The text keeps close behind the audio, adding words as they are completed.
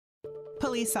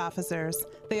Police officers,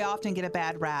 they often get a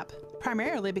bad rap,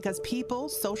 primarily because people,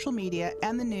 social media,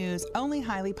 and the news only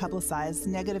highly publicize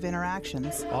negative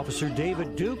interactions. Officer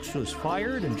David Dukes was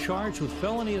fired and charged with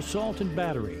felony assault and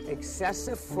battery.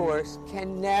 Excessive force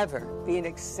can never be an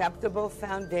acceptable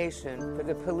foundation for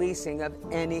the policing of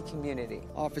any community.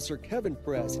 Officer Kevin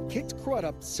Press kicked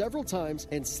Crudup several times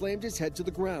and slammed his head to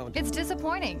the ground. It's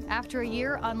disappointing, after a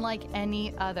year unlike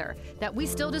any other, that we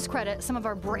still discredit some of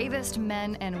our bravest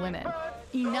men and women.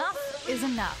 Enough is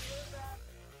enough.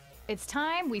 It's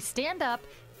time we stand up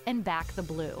and back the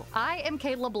blue. I am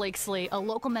Kayla Blakesley, a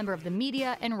local member of the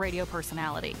media and radio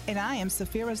personality. And I am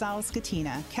Sophia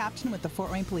Rosales-Catina, captain with the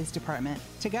Fort Wayne Police Department.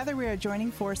 Together we are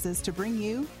joining forces to bring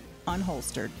you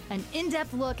Unholstered. An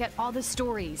in-depth look at all the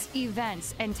stories,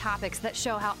 events, and topics that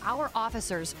show how our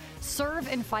officers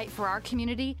serve and fight for our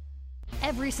community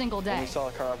every single day. When we saw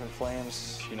the car up in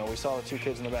flames, we saw the two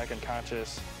kids in the back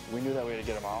unconscious. We knew that we had to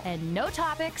get them out. And no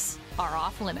topics are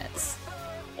off limits.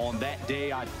 On that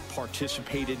day, I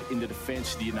participated in the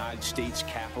defense of the United States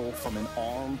Capitol from an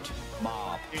armed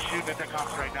mob. He's shooting at the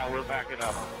cops right now. We're backing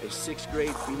up. A 6th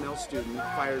grade female student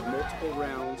fired multiple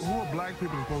rounds. Who are black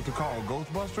people supposed to call?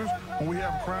 Ghostbusters? When we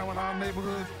have crime in our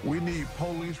neighborhoods, we need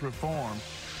police reform.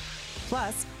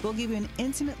 Plus, we'll give you an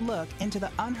intimate look into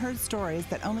the unheard stories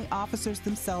that only officers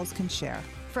themselves can share.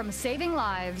 From saving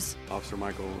lives, Officer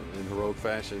Michael, in heroic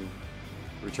fashion,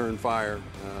 returned fire,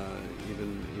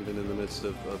 even in the midst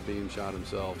of being shot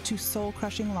himself, to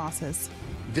soul-crushing losses.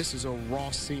 This is a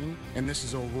raw scene, and this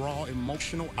is a raw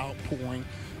emotional outpouring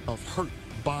of hurt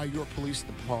by your police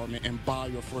department and by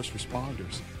your first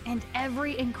responders. And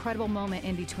every incredible moment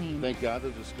in between. Thank God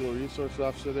there's a school resource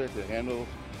officer there to handle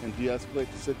and de-escalate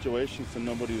the situation so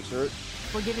nobody was hurt.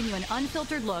 We're giving you an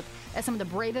unfiltered look at some of the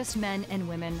bravest men and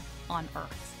women on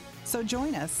Earth. So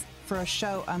join us for a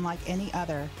show unlike any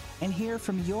other and hear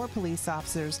from your police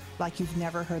officers like you've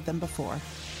never heard them before.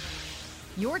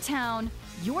 Your town,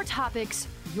 your topics,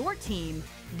 your team.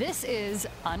 This is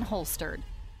Unholstered.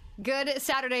 Good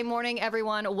Saturday morning,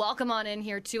 everyone. Welcome on in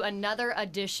here to another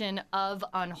edition of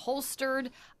Unholstered.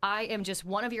 I am just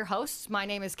one of your hosts. My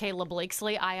name is Kayla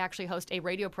Blakesley. I actually host a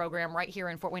radio program right here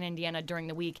in Fort Wayne, Indiana during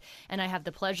the week, and I have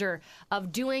the pleasure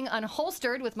of doing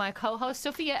Unholstered with my co-host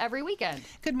Sophia every weekend.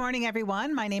 Good morning,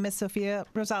 everyone. My name is Sophia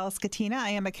Rosales-Catina. I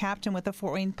am a captain with the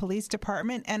Fort Wayne Police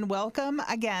Department, and welcome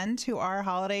again to our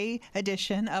holiday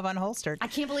edition of Unholstered. I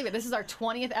can't believe it. This is our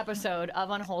 20th episode of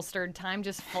Unholstered. Time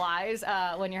just flies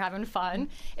when you're having fun.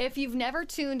 If you've never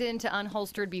tuned into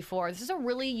Unholstered before, this is a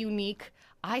really unique,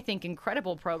 I think,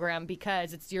 incredible program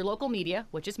because it's your local media,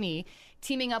 which is me,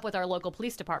 teaming up with our local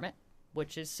police department,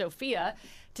 which is Sophia,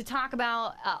 to talk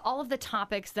about all of the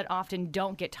topics that often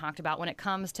don't get talked about when it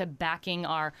comes to backing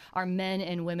our men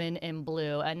and women in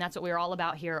blue. And that's what we're all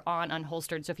about here on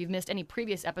Unholstered. So if you've missed any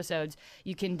previous episodes,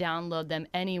 you can download them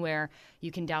anywhere.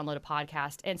 You can download a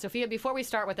podcast. And Sophia, before we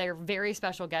start with our very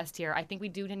special guest here, I think we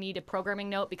do need a programming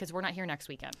note because we're not here next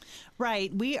weekend.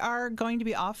 Right. We are going to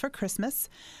be off for Christmas.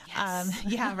 Yes.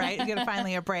 Yeah, right. We're going to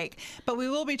finally a break. But we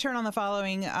will return on the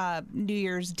following New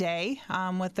Year's Day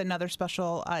with another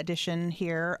special edition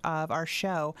here of our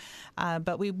show.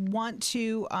 But we want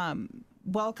to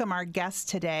welcome our guest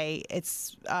today.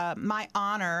 It's my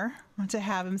honor to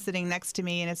have him sitting next to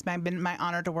me, and it's been my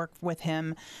honor to work with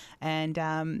him and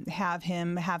have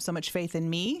him have so much faith in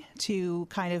me to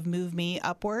kind of move me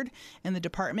upward in the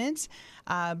department.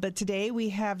 But today we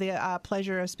have the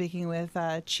pleasure of speaking with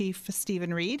Chief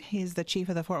Stephen Reed. He's the chief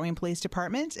of the Fort Wayne Police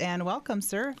Department. And welcome,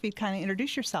 sir, if you'd kind of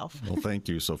introduce yourself. Well, thank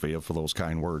you, Sophia, for those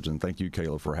kind words, and thank you,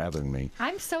 Kayla, for having me.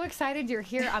 I'm so excited you're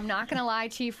here. I'm not going to lie,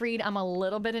 Chief Reed, I'm a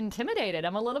little bit intimidated.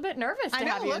 I'm a little bit nervous to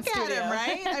have you in studio. Look at him,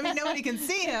 right? I mean, nobody can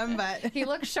see him, but... He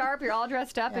looks sharp. You're all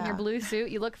dressed up in your blue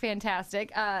suit. You look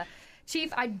fantastic.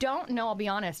 Chief, I don't know, I'll be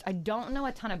honest, I don't know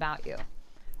a ton about you.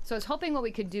 So I was hoping what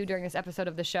we could do during this episode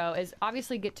of the show is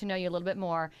obviously get to know you a little bit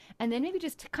more, and then maybe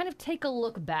just to kind of take a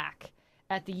look back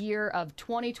at the year of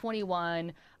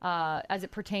 2021 as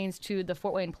it pertains to the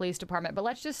Fort Wayne Police Department. But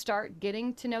let's just start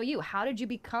getting to know you. How did you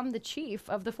become the chief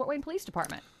of the Fort Wayne Police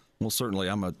Department? Well, certainly,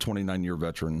 I'm a 29-year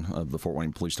veteran of the Fort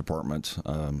Wayne Police Department.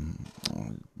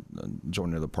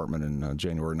 Joined the department in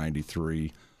January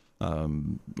 '93.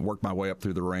 Worked my way up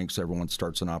through the ranks. Everyone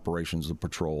starts in operations of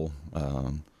patrol.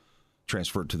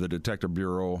 Transferred to the Detective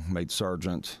Bureau, made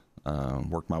sergeant.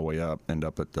 Worked my way up. Ended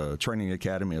up at the training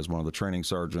academy as one of the training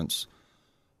sergeants.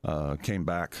 Came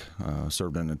back,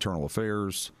 served in internal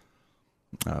affairs.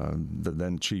 The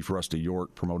then Chief Rusty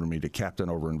York promoted me to captain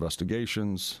over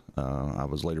investigations. I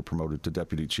was later promoted to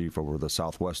deputy chief over the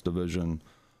Southwest Division.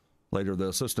 Later the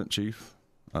assistant chief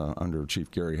under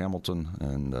Chief Gary Hamilton,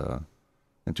 and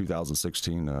in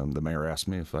 2016, the mayor asked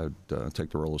me if I'd take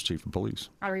the role as chief of police.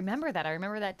 I remember that. I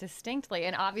remember that distinctly.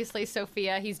 And obviously,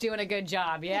 Sophia, he's doing a good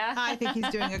job, yeah? I think he's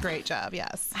doing a great job,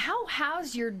 yes.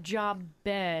 How's your job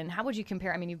been? How would you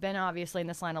compare? I mean, you've been obviously in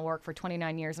this line of work for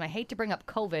 29 years, and I hate to bring up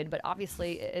COVID, but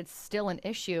obviously it's still an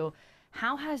issue.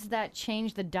 How has that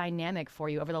changed the dynamic for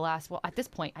you over the last, well, at this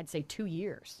point, I'd say 2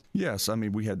 years? Yes, I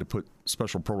mean, we had to put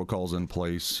special protocols in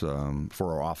place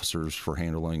for our officers for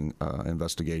handling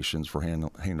investigations, for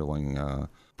handling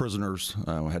prisoners.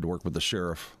 We had to work with the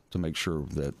sheriff to make sure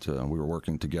that we were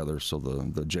working together so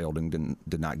the jail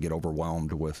did not get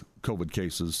overwhelmed with COVID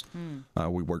cases.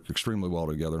 We worked extremely well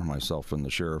together, myself and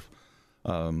the sheriff,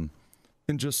 and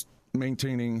just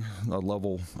maintaining a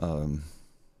level,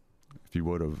 if you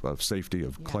would, of safety,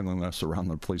 of cleanliness around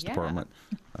the police department.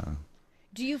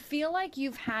 Do you feel like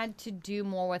you've had to do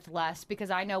more with less?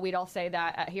 Because I know we'd all say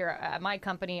that here at my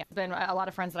company. Been a lot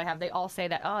of friends that I have, they all say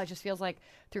that, oh, it just feels like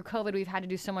through COVID we've had to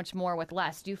do so much more with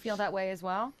less. Do you feel that way as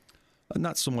well?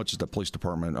 Not so much as the police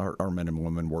department. Our men and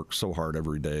women work so hard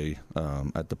every day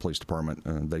at the police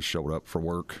department. They showed up for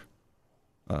work.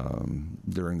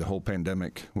 During the whole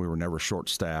pandemic, we were never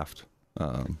short-staffed.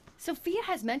 Sophia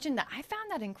has mentioned that. I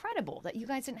found that incredible that you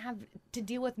guys didn't have to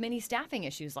deal with many staffing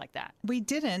issues like that. We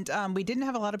didn't. We didn't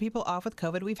have a lot of people off with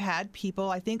COVID. We've had people,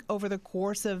 I think over the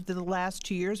course of the last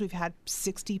 2 years, we've had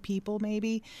 60 people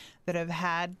maybe that have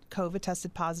had COVID,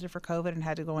 tested positive for COVID and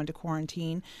had to go into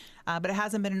quarantine. But it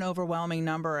hasn't been an overwhelming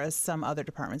number as some other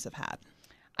departments have had.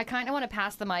 I kind of want to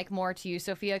pass the mic more to you,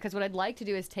 Sophia, because what I'd like to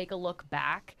do is take a look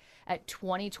back at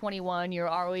 2021. You're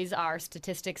always our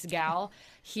statistics gal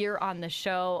here on the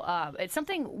show. It's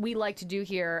something we like to do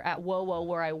here at WOWO,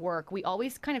 where I work. We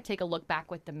always kind of take a look back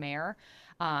with the mayor.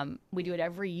 We do it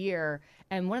every year.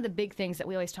 And one of the big things that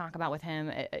we always talk about with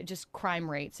him, just crime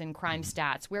rates and crime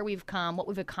stats, where we've come, what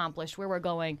we've accomplished, where we're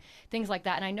going, things like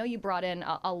that. And I know you brought in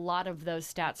a lot of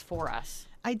those stats for us.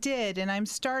 I did, and I'm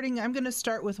going to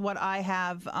start with what I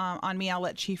have on me. I'll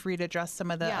let Chief Reed address some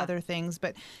of the other things.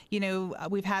 But, you know,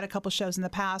 we've had a couple shows in the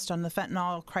past on the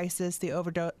fentanyl crisis, the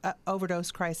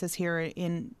overdose crisis here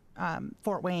in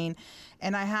Fort Wayne.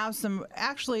 And I have some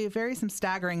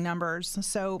staggering numbers.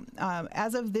 So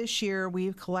as of this year,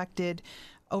 we've collected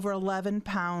over 11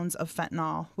 pounds of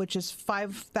fentanyl, which is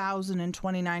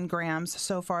 5,029 grams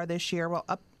so far this year, well,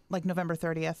 up like November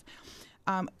 30th.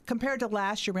 Compared to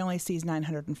last year, we only seized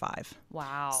 905.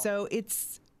 Wow. So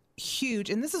it's huge.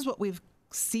 And this is what we've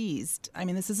seized. I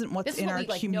mean, this isn't what's in our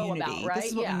community. Know about, right? This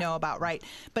is what we know about, right?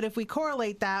 But if we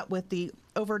correlate that with the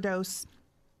overdose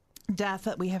death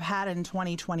that we have had in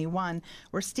 2021,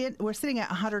 we're sitting at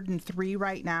 103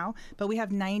 right now, but we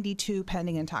have 92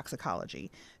 pending in toxicology.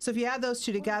 So if you add those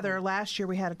two together, last year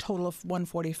we had a total of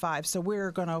 145. So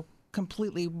we're going to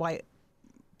completely wipe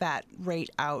that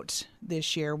rate out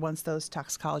this year once those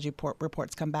toxicology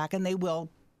reports come back, and they will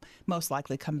most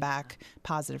likely come back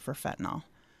positive for fentanyl.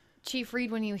 Chief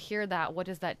Reed, when you hear that, what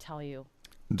does that tell you?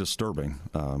 Disturbing.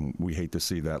 We hate to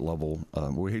see that level.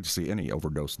 We hate to see any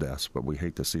overdose deaths, but we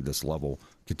hate to see this level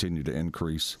continue to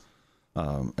increase.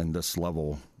 And this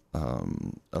level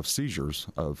of seizures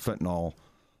of fentanyl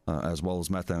as well as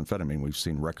methamphetamine. We've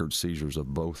seen record seizures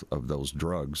of both of those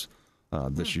drugs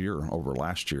this year over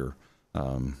last year.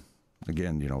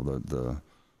 Again, you know, the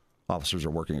officers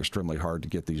are working extremely hard to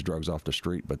get these drugs off the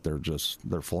street, but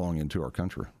they're flowing into our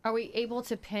country. Are we able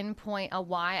to pinpoint a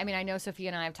why? I mean, I know Sophia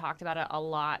and I have talked about it a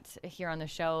lot here on the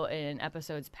show in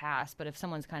episodes past, but if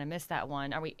someone's kind of missed that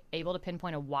one, are we able to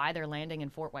pinpoint a why they're landing in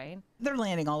Fort Wayne? They're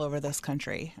landing all over this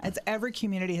country. Every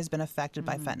community has been affected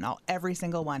by fentanyl, every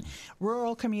single one.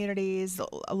 Rural communities,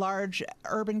 large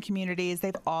urban communities,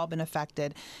 they've all been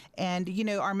affected. And, you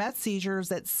know, our meth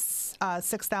seizures, it's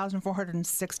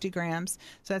 6,460 grams.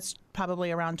 So that's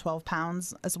probably around 12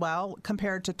 pounds as well,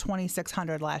 compared to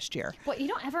 2,600 last year. Well, you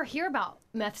don't ever hear about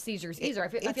meth seizures either. I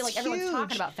feel like everyone's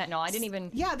talking about fentanyl. I didn't even...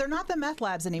 Yeah, they're not the meth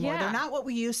labs anymore. Yeah. They're not what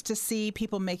we used to see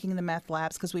people making the meth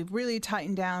labs, because we've really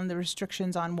tightened down the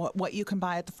restrictions on what you can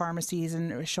buy at the pharmacies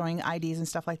and showing IDs and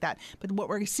stuff like that. But what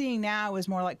we're seeing now is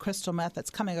more like crystal meth that's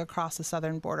coming across the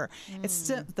southern border. It's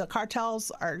still, the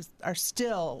cartels are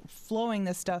still flowing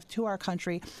this stuff to our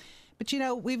country. But, you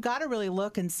know, we've got to really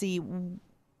look and see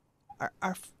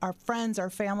our friends, our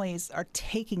families are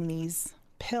taking these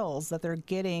pills that they're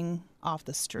getting off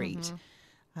the street.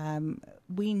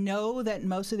 We know that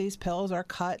most of these pills are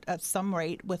cut at some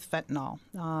rate with fentanyl.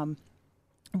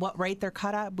 What rate they're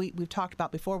cut at, we've talked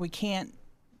about before. We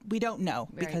don't know,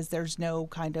 because there's no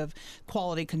kind of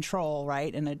quality control,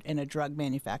 right, in a drug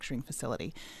manufacturing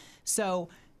facility. So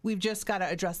we've just got to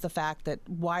address the fact that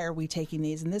why are we taking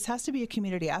these? And this has to be a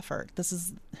community effort.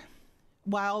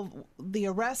 while the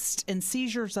arrest and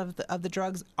seizures of the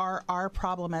drugs are our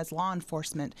problem as law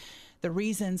enforcement, the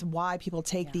reasons why people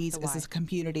take these is a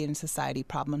community and society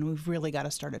problem, and we've really got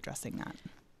to start addressing that.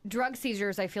 Drug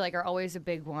seizures, I feel like, are always a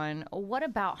big one. What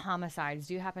about homicides?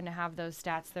 Do you happen to have those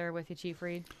stats there with you, Chief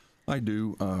Reed? I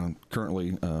do.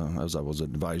 Currently, as I was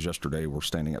advised yesterday, we're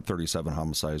standing at 37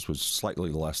 homicides, which is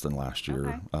slightly less than last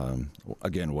year. Okay.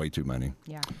 Again, way too many.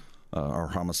 Yeah. Our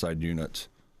homicide unit,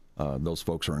 those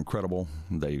folks are incredible.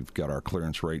 They've got our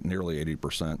clearance rate nearly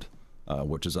 80%,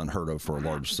 which is unheard of for a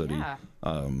large city.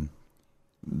 Yeah.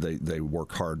 They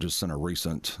work hard. Just in a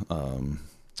recent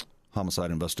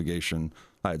homicide investigation,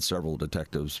 I had several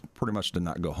detectives pretty much did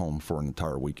not go home for an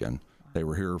entire weekend. They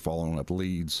were here following up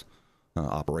leads.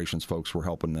 Operations folks were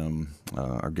helping them.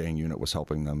 Our gang unit was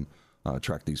helping them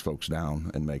track these folks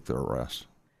down and make their arrests.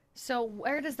 So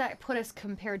where does that put us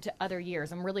compared to other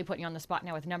years? I'm really putting you on the spot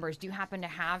now with numbers. Do you happen to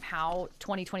have how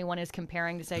 2021 is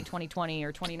comparing to, say, 2020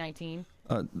 or 2019?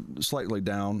 Slightly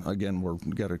down. Again,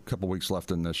 we've got a couple weeks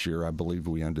left in this year. I believe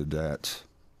we ended at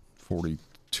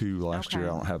 42 last year. I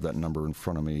don't have that number in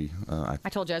front of me. I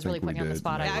told you I was really putting you on the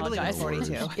spot. I apologize. I believe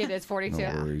it's 42. It is 42.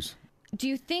 No worries. Do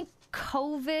you think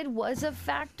COVID was a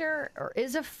factor or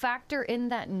is a factor in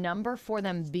that number for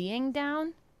them being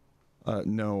down?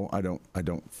 No, I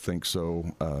don't think so.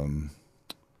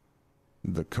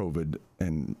 The COVID,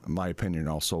 in my opinion,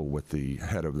 also with the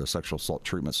head of the Sexual Assault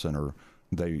Treatment Center,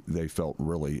 they felt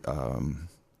really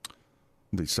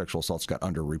the sexual assaults got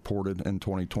underreported in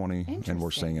 2020, and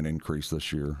we're seeing an increase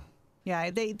this year. Yeah,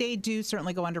 they do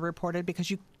certainly go underreported because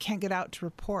you can't get out to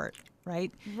report,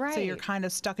 right? Right. So you're kind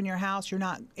of stuck in your house. You're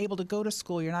not able to go to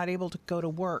school. You're not able to go to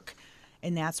work.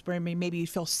 And that's where maybe you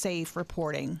feel safe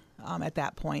reporting at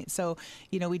that point. So,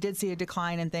 we did see a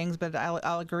decline in things, but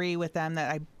I'll agree with them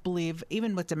that I believe,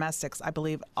 even with domestics, I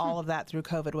believe all of that through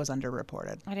COVID was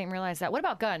underreported. I didn't realize that. What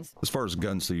about guns? As far as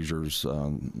gun seizures,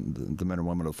 the men and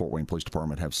women of the Fort Wayne Police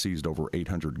Department have seized over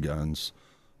 800 guns,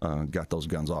 got those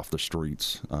guns off the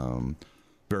streets.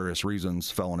 Various reasons: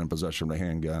 felon in possession of a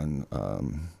handgun,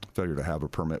 failure to have a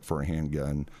permit for a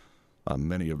handgun.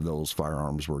 Many of those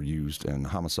firearms were used in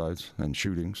homicides and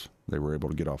shootings. They were able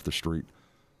to get off the street.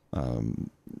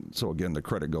 So again, the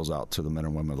credit goes out to the men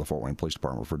and women of the Fort Wayne Police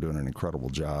Department for doing an incredible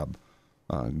job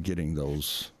getting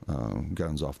those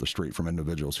guns off the street from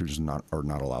individuals who just are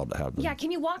not allowed to have them. Yeah,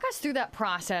 can you walk us through that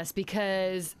process?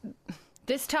 Because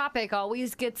this topic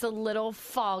always gets a little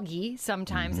foggy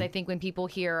sometimes. I think when people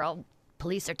hear,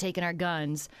 police are taking our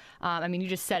guns. I mean, you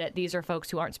just said it. These are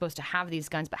folks who aren't supposed to have these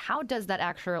guns. But how does that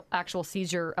actual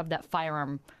seizure of that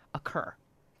firearm occur?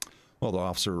 Well, the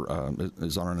officer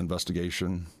is on an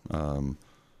investigation.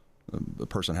 The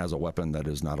person has a weapon that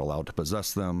is not allowed to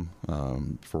possess them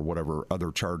for whatever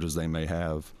other charges they may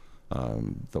have.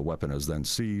 The weapon is then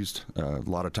seized. A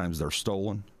lot of times they're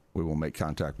stolen. We will make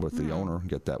contact with the owner,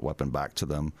 get that weapon back to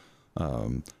them.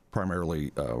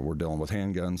 Primarily, we're dealing with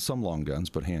handguns, some long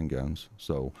guns, but handguns.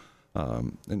 So,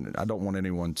 and I don't want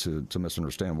anyone to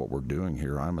misunderstand what we're doing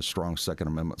here. I'm a strong Second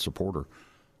Amendment supporter.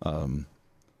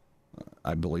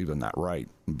 I believe in that right,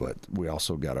 but we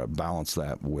also got to balance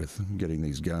that with getting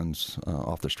these guns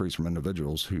off the streets from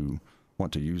individuals who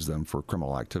want to use them for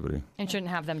criminal activity. And shouldn't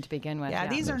have them to begin with. Yeah,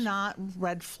 these are not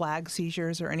red flag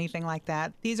seizures or anything like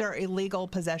that. These are illegal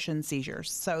possession seizures.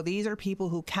 So these are people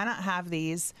who cannot have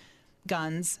these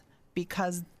guns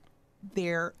because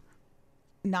they're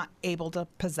not able to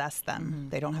possess them.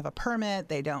 They don't have a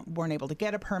permit. Weren't able to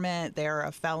get a permit. They're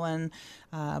a felon,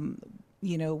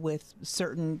 with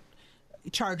certain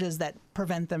charges that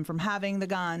prevent them from having the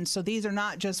gun. So these are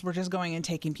not just, we're just going and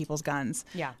taking people's guns.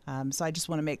 Yeah. So I just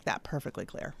want to make that perfectly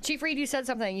clear. Chief Reed, you said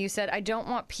something. You said, I don't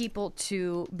want people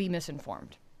to be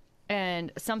misinformed.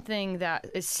 And something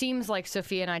that it seems like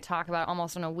Sophia and I talk about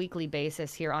almost on a weekly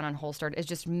basis here on Unholstered is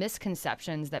just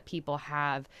misconceptions that people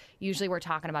have. Usually we're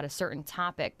talking about a certain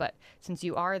topic, but since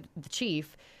you are the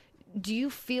chief, do you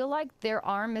feel like there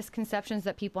are misconceptions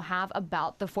that people have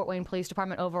about the Fort Wayne Police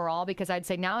Department overall? Because I'd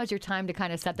say now is your time to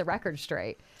kind of set the record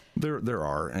straight. There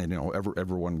are, and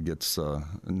everyone gets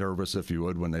nervous, if you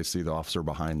would, when they see the officer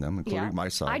behind them, including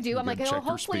myself. I do. I'm like, oh,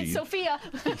 hopefully it's Sophia.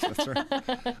 That's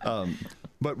right.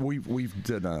 But we've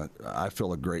done I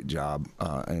feel a great job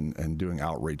in doing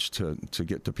outreach to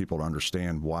get to people to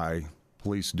understand why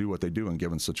police do what they do in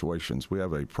given situations. We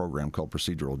have a program called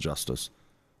Procedural Justice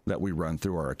that we run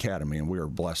through our academy, and we are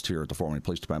blessed here at the Fort Wayne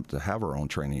Police Department to have our own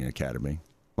training academy.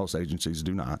 Most agencies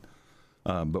do not.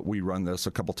 But we run this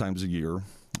a couple times a year,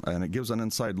 and it gives an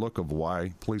inside look of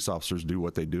why police officers do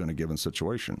what they do in a given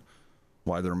situation,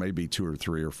 why there may be 2 or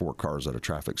 3 or 4 cars at a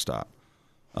traffic stop,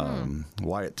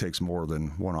 Why it takes more than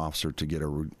one officer to get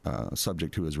a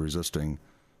subject who is resisting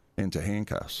into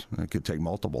handcuffs. It could take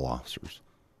multiple officers.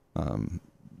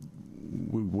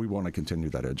 We want to continue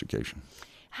that education.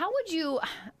 How would you,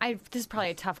 this is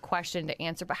probably a tough question to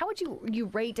answer, but how would you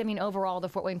rate, overall the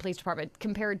Fort Wayne Police Department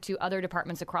compared to other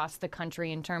departments across the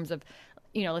country in terms of,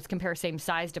 let's compare same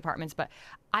size departments, but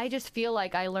I just feel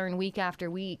like I learn week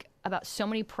after week about so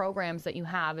many programs that you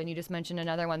have, and you just mentioned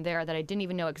another one there that I didn't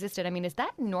even know existed. Is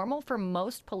that normal for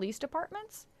most police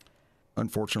departments?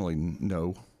 Unfortunately,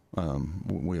 no.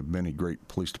 We have many great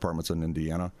police departments in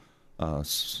Indiana.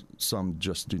 Some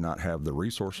just do not have the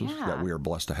resources that we are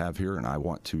blessed to have here, and I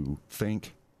want to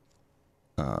thank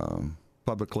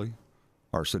publicly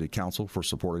our city council for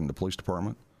supporting the police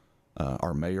department,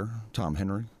 our mayor, Tom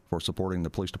Henry, for supporting the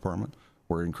police department.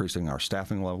 We're increasing our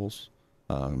staffing levels.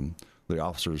 The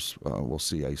officers will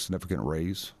see a significant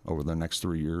raise over the next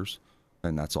 3 years,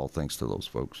 and that's all thanks to those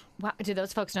folks. Wow. Do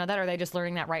those folks know that, or are they just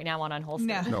learning that right now on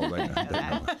Unholstered? No, they know.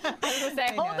 I was going to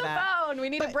say, hold the phone. We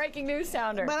need a breaking news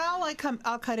sounder. But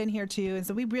I'll cut in here, too. And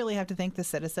so we really have to thank the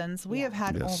citizens. We have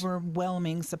had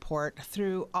overwhelming support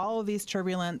through all of these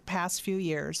turbulent past few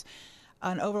years.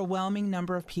 An overwhelming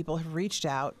number of people have reached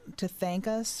out to thank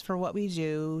us for what we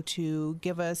do, to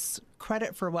give us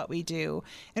credit for what we do.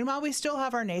 And while we still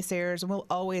have our naysayers, and we'll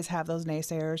always have those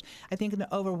naysayers, I think an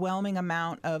overwhelming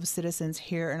amount of citizens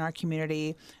here in our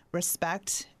community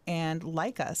respect and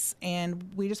like us.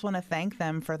 And we just want to thank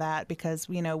them for that because,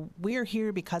 we're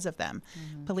here because of them.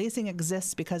 Mm-hmm. Policing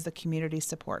exists because the community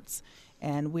supports.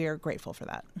 And we are grateful for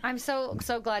that. I'm so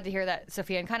glad to hear that,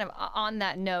 Sophia. And kind of on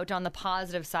that note, on the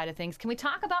positive side of things, can we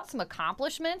talk about some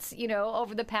accomplishments,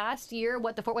 over the past year,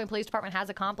 what the Fort Wayne Police Department has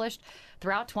accomplished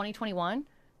throughout 2021?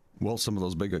 Well, some of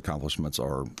those big accomplishments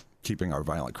are keeping our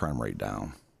violent crime rate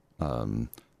down.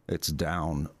 It's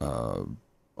down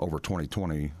over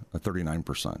 2020,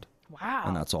 39%. Wow.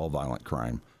 And that's all violent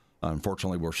crime.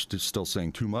 Unfortunately, we're still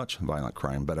seeing too much violent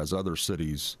crime, but as other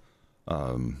cities,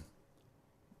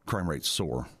 crime rates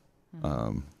soar.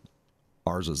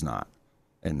 Ours is not.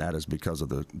 And that is because of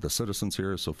the citizens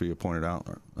here, as Sophia pointed out,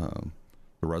 the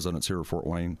residents here of Fort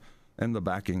Wayne, and the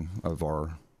backing of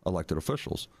our elected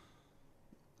officials.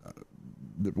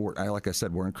 Like I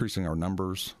said, we're increasing our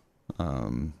numbers.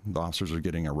 The officers are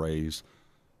getting a raise.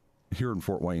 Here in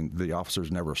Fort Wayne, the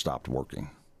officers never stopped working.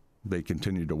 They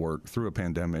continued to work through a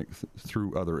pandemic,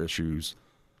 through other issues.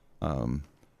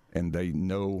 And they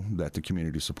know that the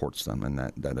community supports them, and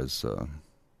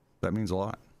that means a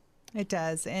lot. It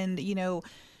does. And,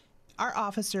 our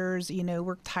officers,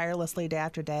 work tirelessly day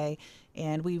after day,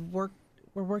 and we're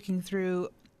working through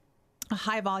a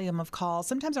high volume of calls.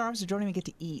 Sometimes our officers don't even get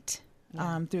to eat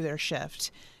through their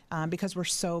shift because we're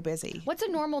so busy. What's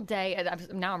a normal day?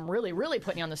 Now I'm really, really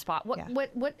putting you on the spot.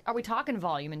 What are we talking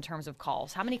volume in terms of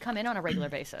calls? How many come in on a regular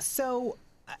basis? So,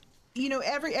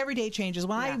 every day changes.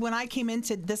 When I came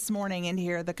into this morning in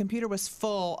here, the computer was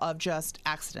full of just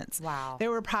accidents. Wow.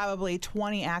 There were probably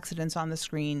 20 accidents on the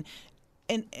screen,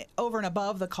 and over and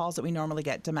above the calls that we normally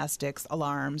get, domestics,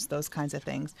 alarms, those kinds of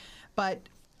things. But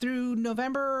through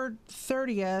November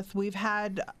 30th, we've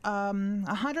had about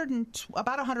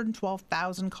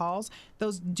 112,000 calls.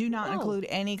 Those do not include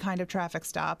any kind of traffic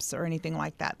stops or anything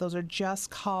like that. Those are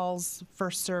just calls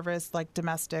for service, like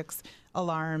domestics,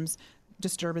 alarms,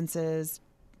 disturbances,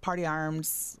 party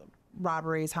arms,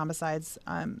 robberies, homicides.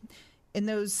 And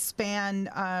those span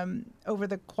over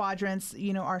the quadrants.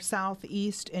 Our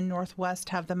southeast and northwest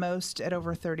have the most at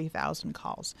over 30,000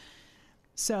 calls.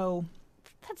 So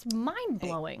that's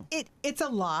mind-blowing. It's a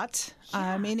lot.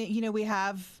 Yeah. We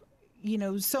have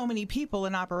so many people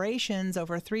in operations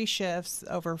over 3 shifts,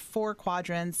 over 4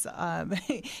 quadrants,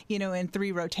 and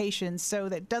 3 rotations. So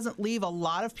that doesn't leave a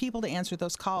lot of people to answer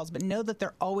those calls, but know that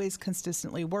they're always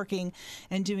consistently working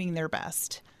and doing their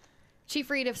best. Chief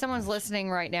Reed, if someone's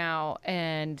listening right now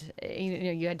and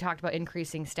you had talked about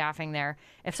increasing staffing there,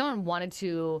 if someone wanted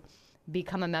to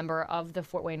become a member of the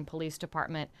Fort Wayne Police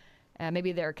Department,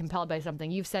 maybe they're compelled by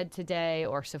something you've said today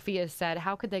or Sophia said,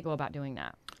 how could they go about doing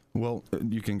that? Well,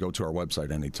 you can go to our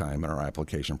website anytime, and our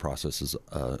application process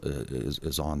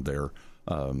is on there.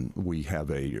 We have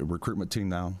a recruitment team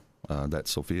now that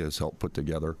Sophia has helped put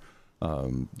together.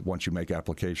 Once you make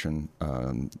application,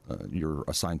 you're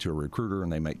assigned to a recruiter,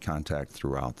 and they make contact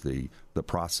throughout the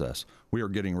process. We are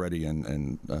getting ready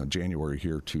in January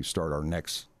here to start our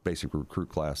next basic recruit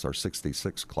class, our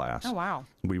 66 class. Oh, wow.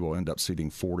 We will end up seating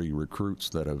 40 recruits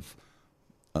that have,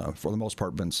 for the most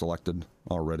part, been selected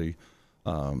already.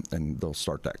 And they'll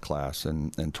start that class.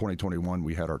 And in 2021,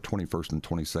 we had our 21st and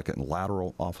 22nd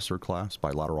lateral officer class. By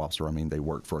lateral officer, I mean they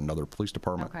work for another police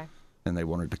department. Okay. and they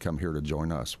wanted to come here to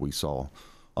join us. We saw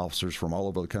officers from all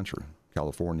over the country,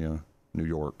 California, New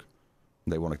York.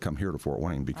 They want to come here to Fort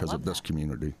Wayne because of this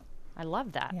community. I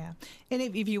love that. Yeah. And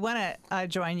if you want to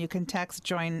join, you can text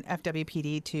join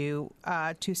FWPD to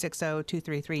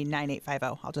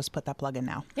 260-233-9850. I'll just put that plug in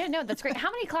now. Yeah, no, that's great. How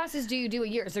many classes do you do a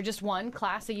year? Is there just one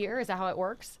class a year? Is that how it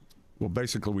works? Well,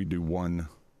 basically, we do one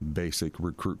basic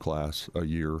recruit class a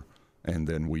year, and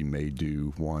then we may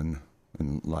do one.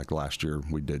 And like last year,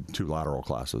 we did 2 lateral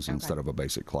classes instead of a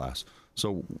basic class.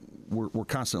 So we're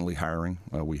constantly hiring.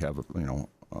 We have,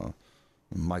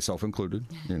 myself included,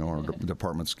 our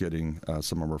department's getting,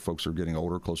 some of our folks are getting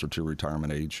older, closer to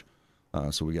retirement age.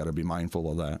 So we got to be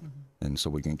mindful of that, and so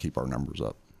we can keep our numbers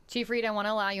up. Chief Reed, I want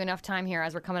to allow you enough time here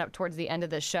as we're coming up towards the end of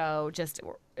the show.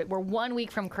 We're 1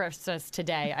 week from Christmas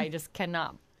today. I just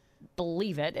cannot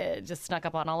believe it. It just snuck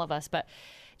up on all of us. But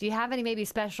do you have any maybe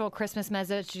special Christmas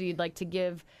message you'd like to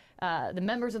give the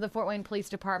members of the Fort Wayne Police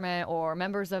Department or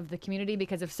members of the community?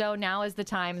 Because if so, now is the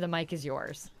time. The mic is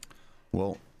yours.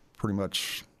 Well, pretty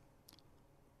much,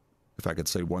 if I could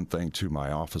say one thing to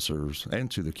my officers and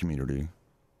to the community,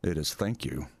 it is thank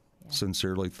you. Yeah.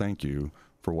 Sincerely thank you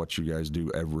for what you guys do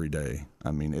every day.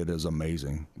 I mean, it is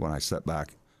amazing when I step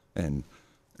back and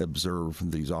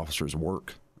observe these officers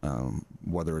work,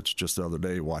 whether it's just the other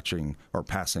day watching or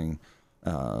passing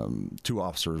 2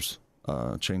 officers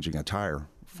changing a tire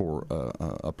for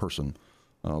a person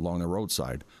along the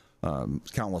roadside,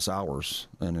 countless hours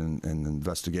and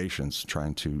investigations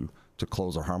trying to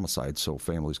close a homicide so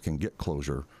families can get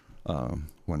closure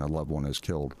when a loved one is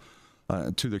killed.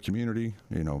 To the community,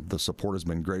 the support has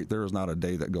been great. There is not a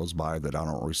day that goes by that I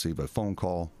don't receive a phone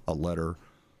call, a letter,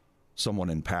 someone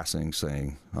in passing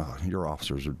saying, your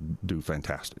officers do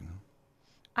fantastic.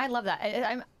 I love that.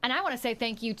 And I want to say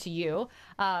thank you to you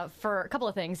for a couple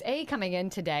of things. A, coming in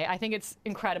today. I think it's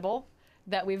incredible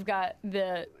that we've got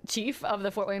the chief of the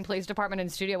Fort Wayne Police Department in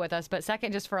studio with us, but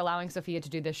second, just for allowing Sophia to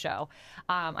do this show.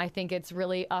 I think it's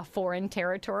really a foreign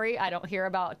territory. I don't hear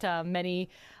about many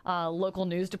local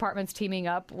news departments teaming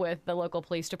up with the local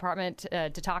police department to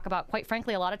talk about, quite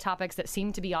frankly, a lot of topics that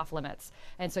seem to be off limits.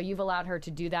 And so you've allowed her to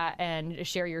do that and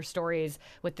share your stories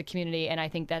with the community, and I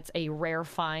think that's a rare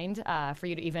find for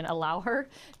you to even allow her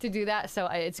to do that. So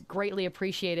it's greatly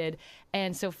appreciated.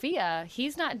 And Sophia,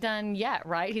 he's not done yet,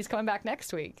 right? He's coming back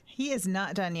next week. He is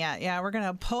not done yet. Yeah, we're going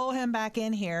to pull him back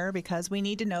in here because we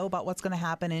need to know about what's going to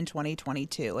happen in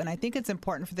 2022. And I think it's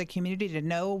important for the community to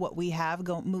know what we have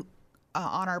on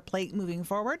our plate moving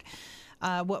forward.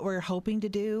 What we're hoping to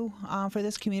do for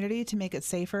this community to make it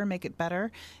safer, make it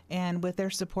better. And with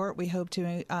their support, we hope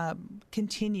to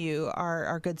continue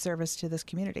our good service to this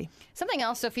community. Something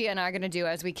else Sophia and I are going to do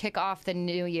as we kick off the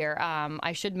new year,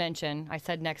 I should mention, I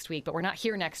said next week, but we're not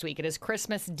here next week. It is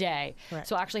Christmas Day. Correct.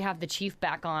 So I'll actually have the chief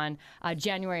back on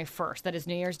January 1st. That is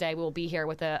New Year's Day. We'll be here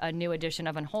with a new edition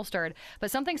of Unholstered.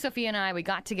 But something Sophia and I, we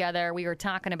got together, we were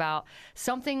talking about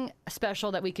something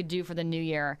special that we could do for the new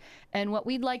year. And what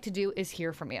we'd like to do is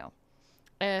hear from you.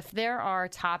 If there are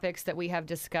topics that we have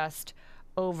discussed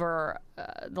over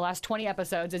the last 20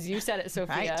 episodes, as you said it,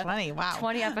 Sophia. Right, 20, wow.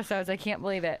 20 episodes, I can't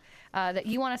believe it, that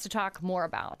you want us to talk more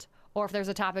about. Or if there's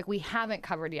a topic we haven't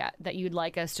covered yet that you'd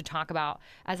like us to talk about.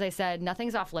 As I said,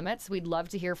 nothing's off limits. We'd love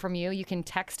to hear from you. You can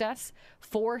text us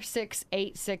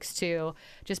 46862.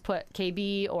 Just put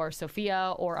KB or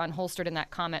Sophia or Unholstered in that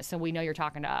comment so we know you're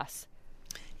talking to us.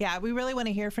 Yeah, we really want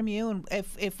to hear from you. And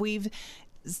if we've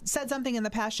said something in the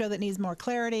past show that needs more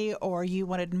clarity or you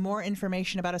wanted more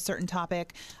information about a certain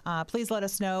topic, please let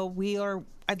us know.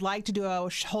 I'd like to do a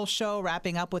whole show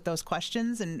wrapping up with those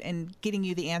questions and getting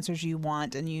you the answers you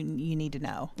want and you need to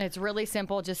know. It's really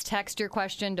simple. Just text your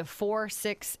question to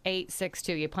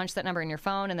 46862. You punch that number in your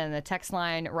phone and then the text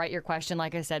line, write your question.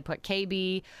 Like I said, put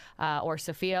KB or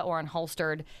Sophia or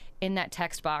Unholstered in that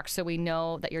text box so we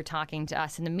know that you're talking to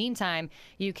us. In the meantime,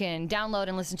 you can download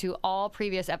and listen to all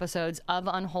previous episodes of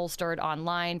Unholstered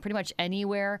online, pretty much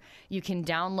anywhere. You can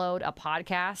download a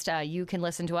podcast. You can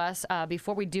listen to us.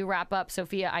 Before we do wrap up,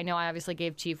 Sophia, I know I obviously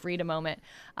gave Chief Reed a moment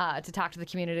to talk to the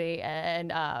community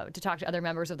and to talk to other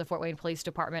members of the Fort Wayne Police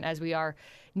Department as we are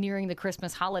nearing the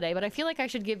Christmas holiday, but I feel like I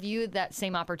should give you that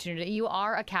same opportunity. You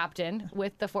are a captain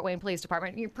with the Fort Wayne Police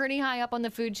Department. You're pretty high up on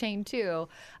the food chain too,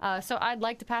 so I'd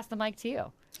like to pass the mic to you.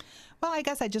 Well, I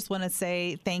guess I just want to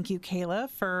say thank you, Kayla,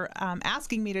 for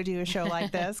asking me to do a show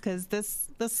like this, because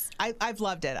I've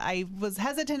loved it. I was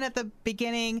hesitant at the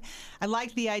beginning. I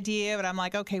liked the idea, but I'm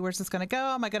like, okay, where's this going to go?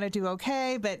 Am I going to do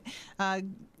okay? But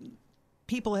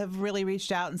people have really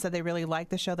reached out and said they really like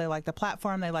the show. They like the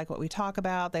platform. They like what we talk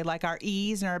about. They like our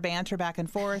ease and our banter back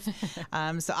and forth.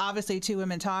 So obviously, two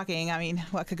women talking, I mean,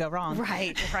 what could go wrong?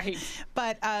 Right.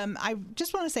 But I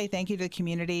just want to say thank you to the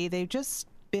community. They've just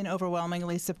been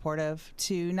overwhelmingly supportive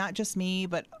to not just me,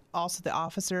 but also the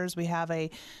officers. We have a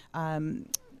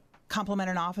compliment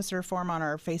an officer form on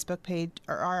our Facebook page,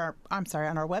 or on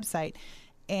our website.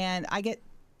 And I get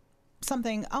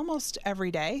something almost every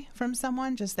day from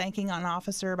someone just thanking an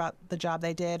officer about the job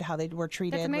they did, how they were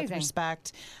treated with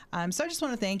respect. So I just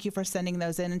want to thank you for sending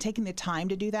those in and taking the time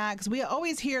to do that, because we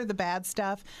always hear the bad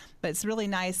stuff, but it's really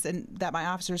nice and that my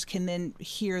officers can then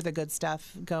hear the good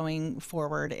stuff going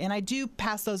forward. And I do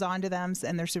pass those on to them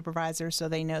and their supervisors so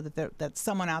they know that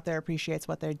someone out there appreciates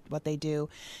what they do.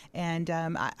 And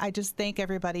I just thank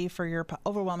everybody for your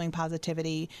overwhelming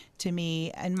positivity to me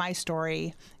and my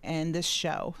story and this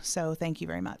show. So thank you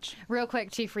very much. Real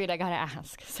quick, Chief Reed, I got to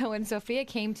ask. So when Sophia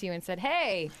came to you and said,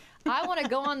 hey, I want to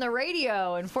go on the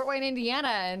radio in Fort Wayne, Indiana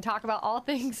and talk about all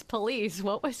things police,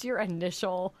 what was your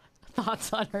initial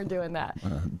thoughts on her doing that?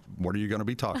 What are you going to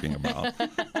be talking about?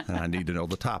 And I need to know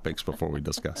the topics before we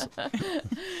discuss it.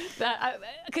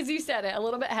 Because you said it, a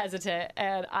little bit hesitant,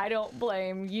 and I don't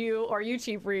blame you or you,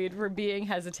 Chief Reed, for being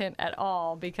hesitant at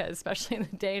all, because especially in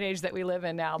the day and age that we live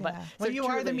in now. But well, you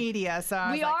are the media, so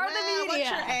we are the media. What's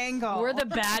your angle? We're the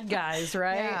bad guys,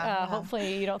 right? Yeah.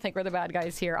 Hopefully you don't think we're the bad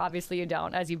guys here. Obviously you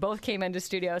don't. As you both came into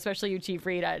studio, especially you, Chief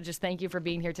Reed, I just thank you for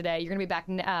being here today. You're going to be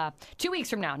back 2 weeks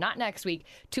from now, not next week.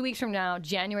 2 weeks from now,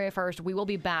 January 1st, we will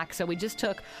be back. So we just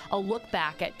took a look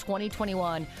back at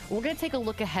 2021. We're going to take a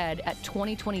look ahead at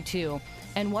 2022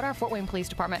 and what our Fort Wayne Police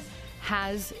Department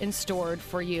has in store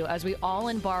for you as we all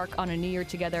embark on a new year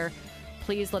together.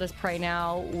 Please let us pray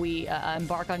now. We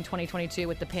embark on 2022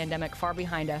 with the pandemic far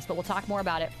behind us, but we'll talk more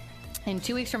about it in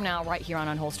 2 weeks from now right here on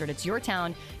Unholstered. It's your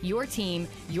town, your team,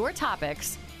 your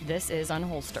topics. This is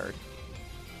Unholstered.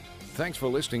 Thanks for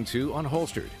listening to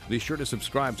Unholstered. Be sure to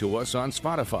subscribe to us on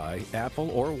Spotify,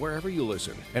 Apple, or wherever you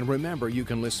listen. And remember, you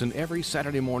can listen every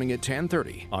Saturday morning at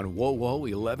 10:30 on WOWO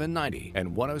 1190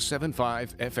 and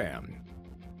 107.5 FM.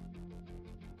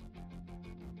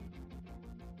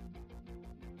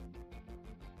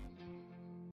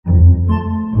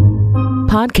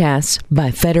 Podcasts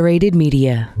by Federated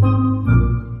Media.